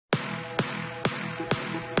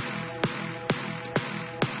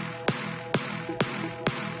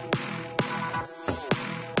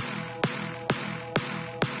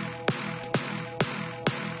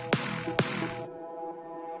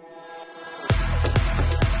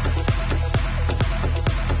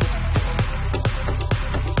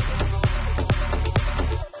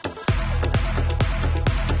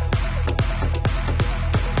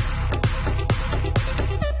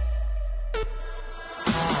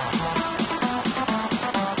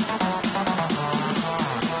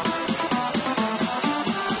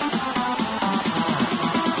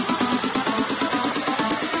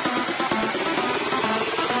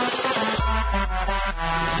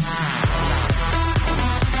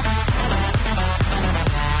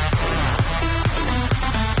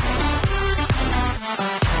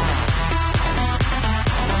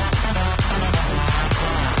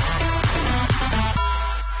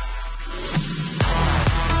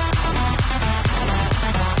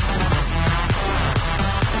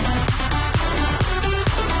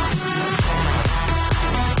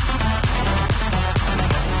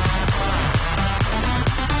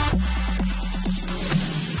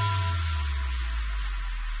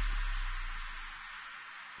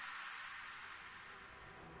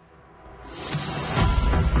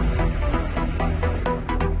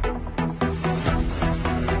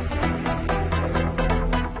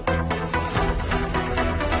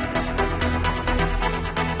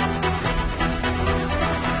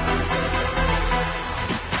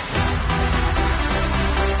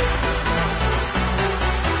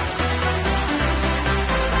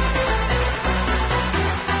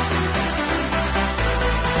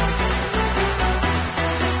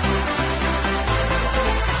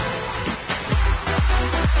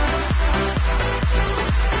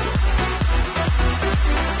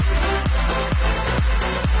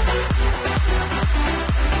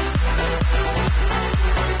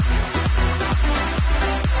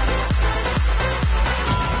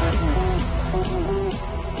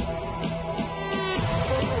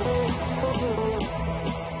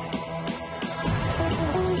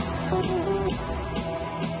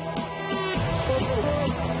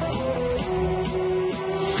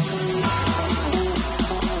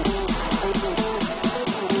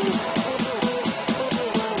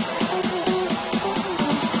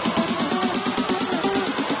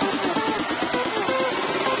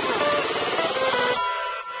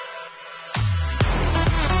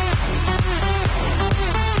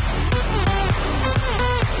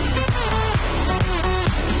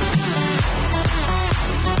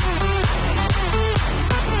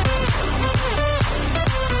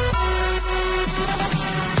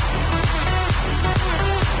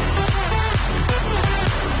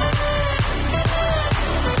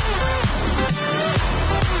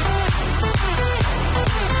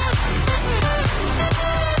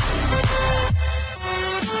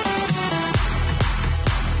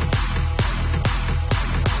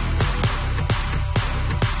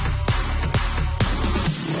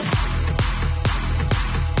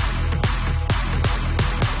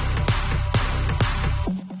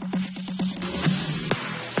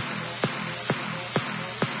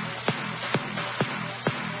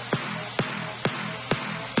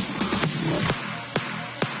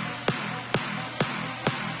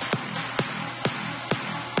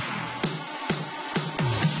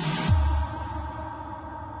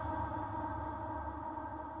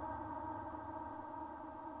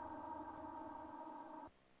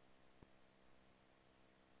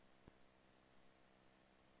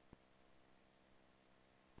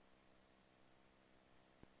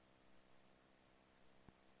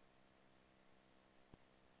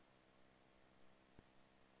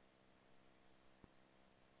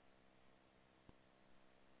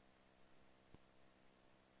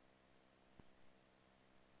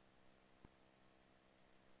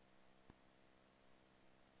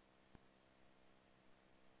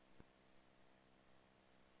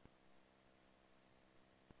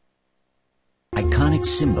iconic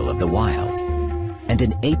symbol of the wild and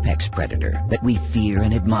an apex predator that we fear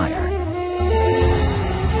and admire.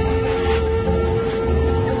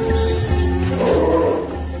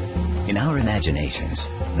 In our imaginations,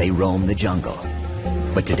 they roam the jungle.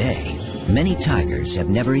 But today, many tigers have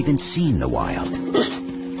never even seen the wild.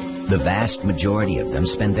 The vast majority of them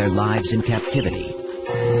spend their lives in captivity.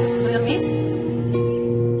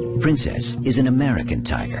 Princess is an American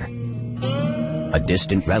tiger, a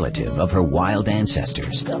distant relative of her wild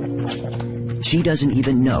ancestors. She doesn't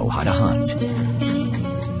even know how to hunt.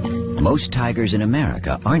 Most tigers in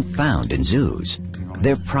America aren't found in zoos.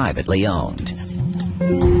 They're privately owned.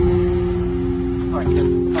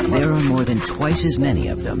 There are more than twice as many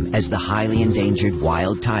of them as the highly endangered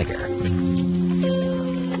wild tiger.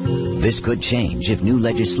 This could change if new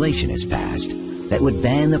legislation is passed that would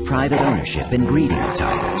ban the private ownership and breeding of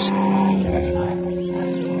tigers.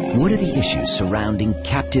 What are the issues surrounding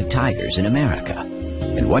captive tigers in America?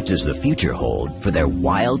 And what does the future hold for their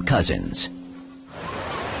wild cousins?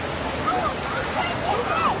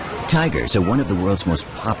 Tigers are one of the world's most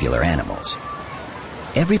popular animals.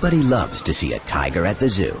 Everybody loves to see a tiger at the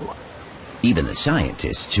zoo. Even the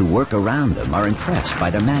scientists who work around them are impressed by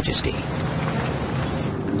their majesty.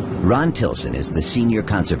 Ron Tilson is the senior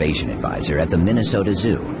conservation advisor at the Minnesota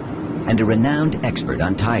Zoo and a renowned expert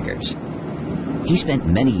on tigers. He spent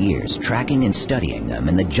many years tracking and studying them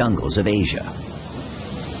in the jungles of Asia.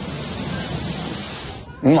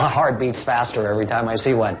 My heart beats faster every time I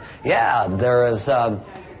see one. Yeah, there is,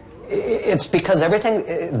 it's because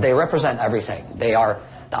they represent everything. They are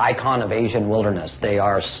the icon of Asian wilderness. They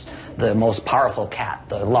are the most powerful cat,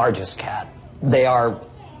 the largest cat. They are,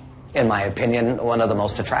 in my opinion, one of the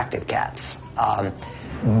most attractive cats.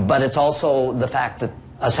 But it's also the fact that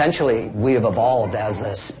essentially we have evolved as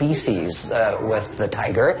a species with the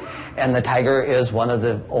tiger, and the tiger is one of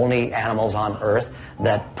the only animals on Earth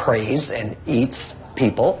that preys and eats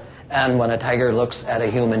people. And when a tiger looks at a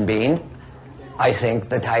human being, I think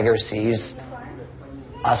the tiger sees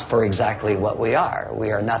us for exactly what we are.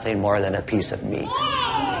 We are nothing more than a piece of meat.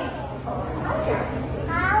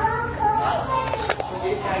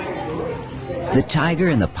 The tiger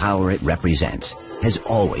and the power it represents has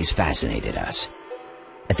always fascinated us.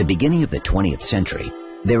 At the beginning of the 20th century,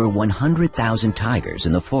 there were 100,000 tigers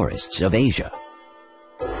in the forests of Asia.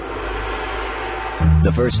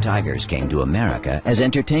 The first tigers came to America as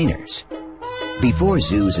entertainers. Before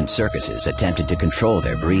zoos and circuses attempted to control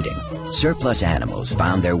their breeding, surplus animals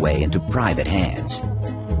found their way into private hands.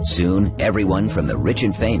 Soon, everyone from the rich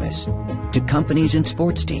and famous to companies and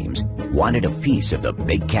sports teams wanted a piece of the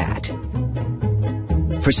big cat.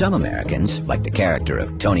 For some Americans, like the character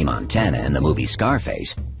of Tony Montana in the movie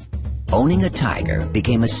Scarface, owning a tiger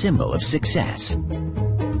became a symbol of success.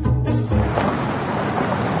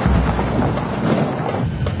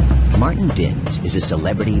 Martin Dins is a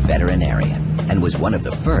celebrity veterinarian and was one of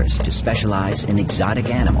the first to specialize in exotic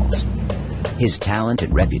animals. His talent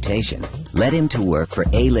and reputation led him to work for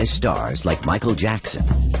A-list stars like Michael Jackson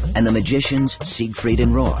and the magicians Siegfried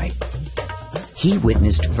and Roy. He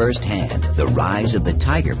witnessed firsthand the rise of the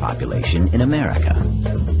tiger population in America.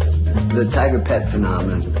 The tiger pet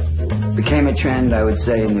phenomenon became a trend, I would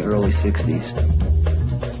say, in the early 60s.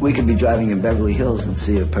 We could be driving in Beverly Hills and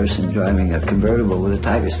see a person driving a convertible with a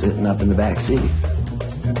tiger sitting up in the back seat.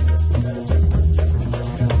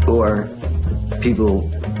 Or people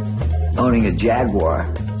owning a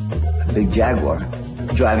Jaguar, a big Jaguar,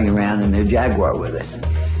 driving around in their Jaguar with it.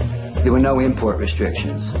 There were no import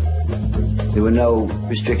restrictions. There were no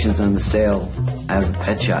restrictions on the sale out of a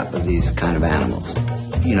pet shop of these kind of animals.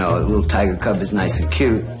 You know, a little tiger cub is nice and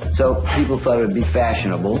cute, so people thought it would be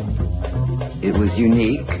fashionable. It was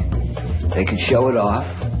unique. They could show it off,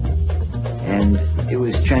 and it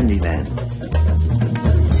was trendy then.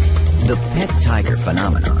 The pet tiger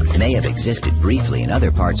phenomenon may have existed briefly in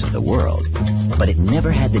other parts of the world, but it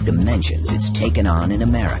never had the dimensions it's taken on in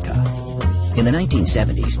America. In the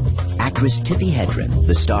 1970s, actress Tippi Hedren,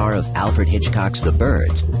 the star of Alfred Hitchcock's The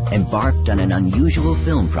Birds, embarked on an unusual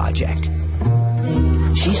film project.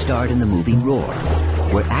 She starred in the movie Roar,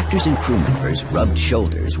 where actors and crew members rubbed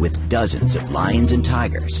shoulders with dozens of lions and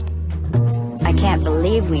tigers. I can't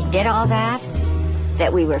believe we did all that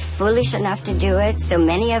we were foolish enough to do it. So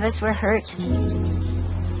many of us were hurt.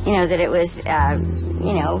 You know, that it was,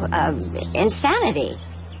 insanity.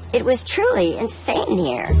 It was truly insane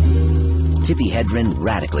here. Tippi Hedren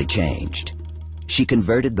radically changed. She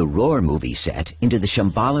converted the Roar movie set into the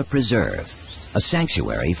Shambhala Preserve, a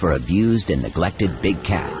sanctuary for abused and neglected big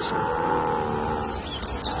cats.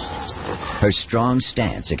 Her strong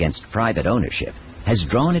stance against private ownership has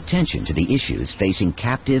drawn attention to the issues facing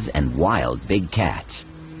captive and wild big cats.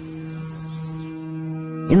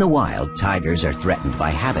 In the wild, tigers are threatened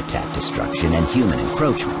by habitat destruction and human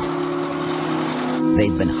encroachment.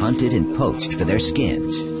 They've been hunted and poached for their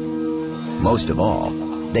skins. Most of all,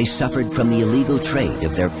 they suffered from the illegal trade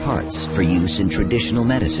of their parts for use in traditional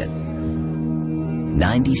medicine.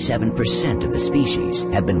 97% of the species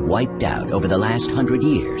have been wiped out over the last 100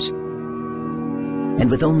 years. And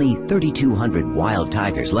with only 3,200 wild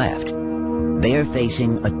tigers left, they are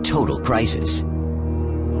facing a total crisis.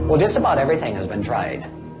 Well, just about everything has been tried,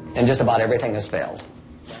 and just about everything has failed.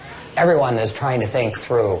 Everyone is trying to think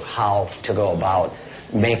through how to go about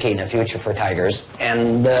making a future for tigers,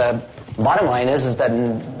 and the bottom line is that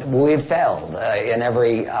we've failed in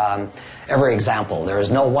every example. There is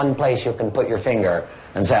no one place you can put your finger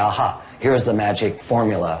and say, aha, here's the magic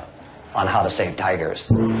formula on how to save tigers.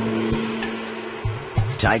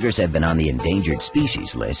 Tigers have been on the endangered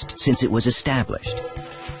species list since it was established.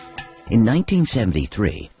 In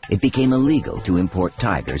 1973, it became illegal to import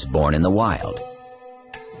tigers born in the wild.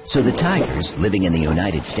 So the tigers living in the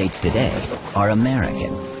United States today are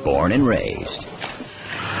American, born and raised.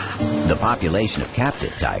 The population of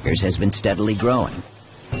captive tigers has been steadily growing.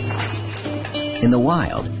 In the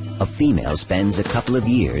wild, a female spends a couple of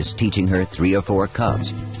years teaching her 3 or 4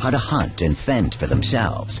 cubs how to hunt and fend for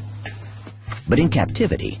themselves. But in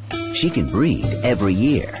captivity, she can breed every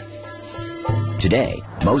year. Today,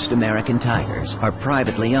 most American tigers are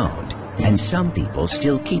privately owned, and some people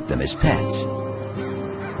still keep them as pets.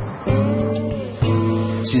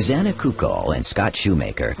 Susanna Kukol and Scott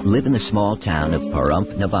Shoemaker live in the small town of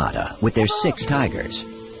Pahrump, Nevada, with their 6 tigers.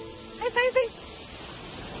 Hi,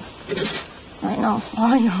 baby. I know.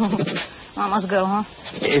 Mama's girl, huh?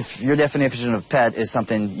 If your definition of pet is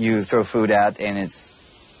something you throw food at and it's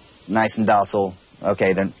nice and docile,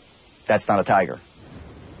 okay, then that's not a tiger.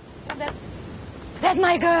 That's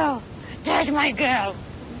my girl. That's my girl.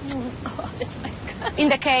 Oh, that's my girl. In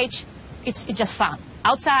the cage, it's just fun.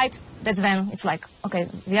 Outside, that's when it's like, okay,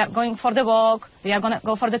 we are going for the walk, we are going to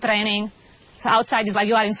go for the training. So outside is like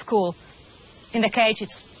you are in school. In the cage,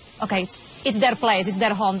 it's, okay, it's their place, it's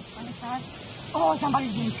their home. Oh,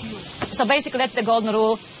 somebody's being cute. So basically, that's the golden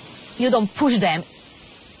rule. You don't push them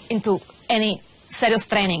into any serious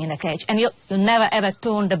training in the cage. And you never, ever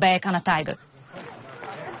turn the back on a tiger.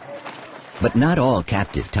 But not all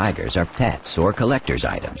captive tigers are pets or collector's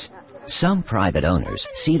items. Some private owners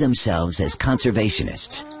see themselves as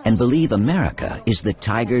conservationists and believe America is the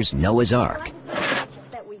tiger's Noah's Ark.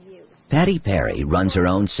 Patty Perry runs her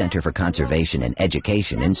own Center for Conservation and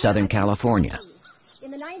Education in Southern California.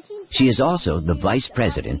 She is also the vice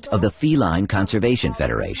president of the Feline Conservation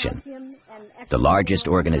Federation, the largest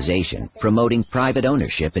organization promoting private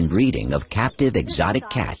ownership and breeding of captive exotic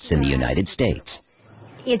cats in the United States.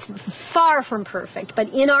 It's far from perfect, but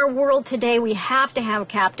in our world today, we have to have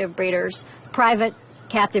captive breeders, private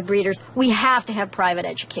captive breeders. We have to have private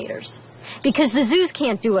educators, because the zoos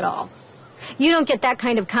can't do it all. You don't get that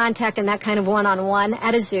kind of contact and that kind of one-on-one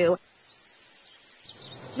at a zoo.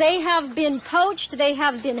 They have been poached, they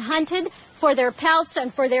have been hunted for their pelts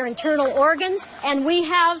and for their internal organs, and we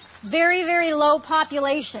have very, very low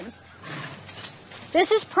populations.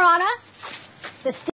 This is Prana.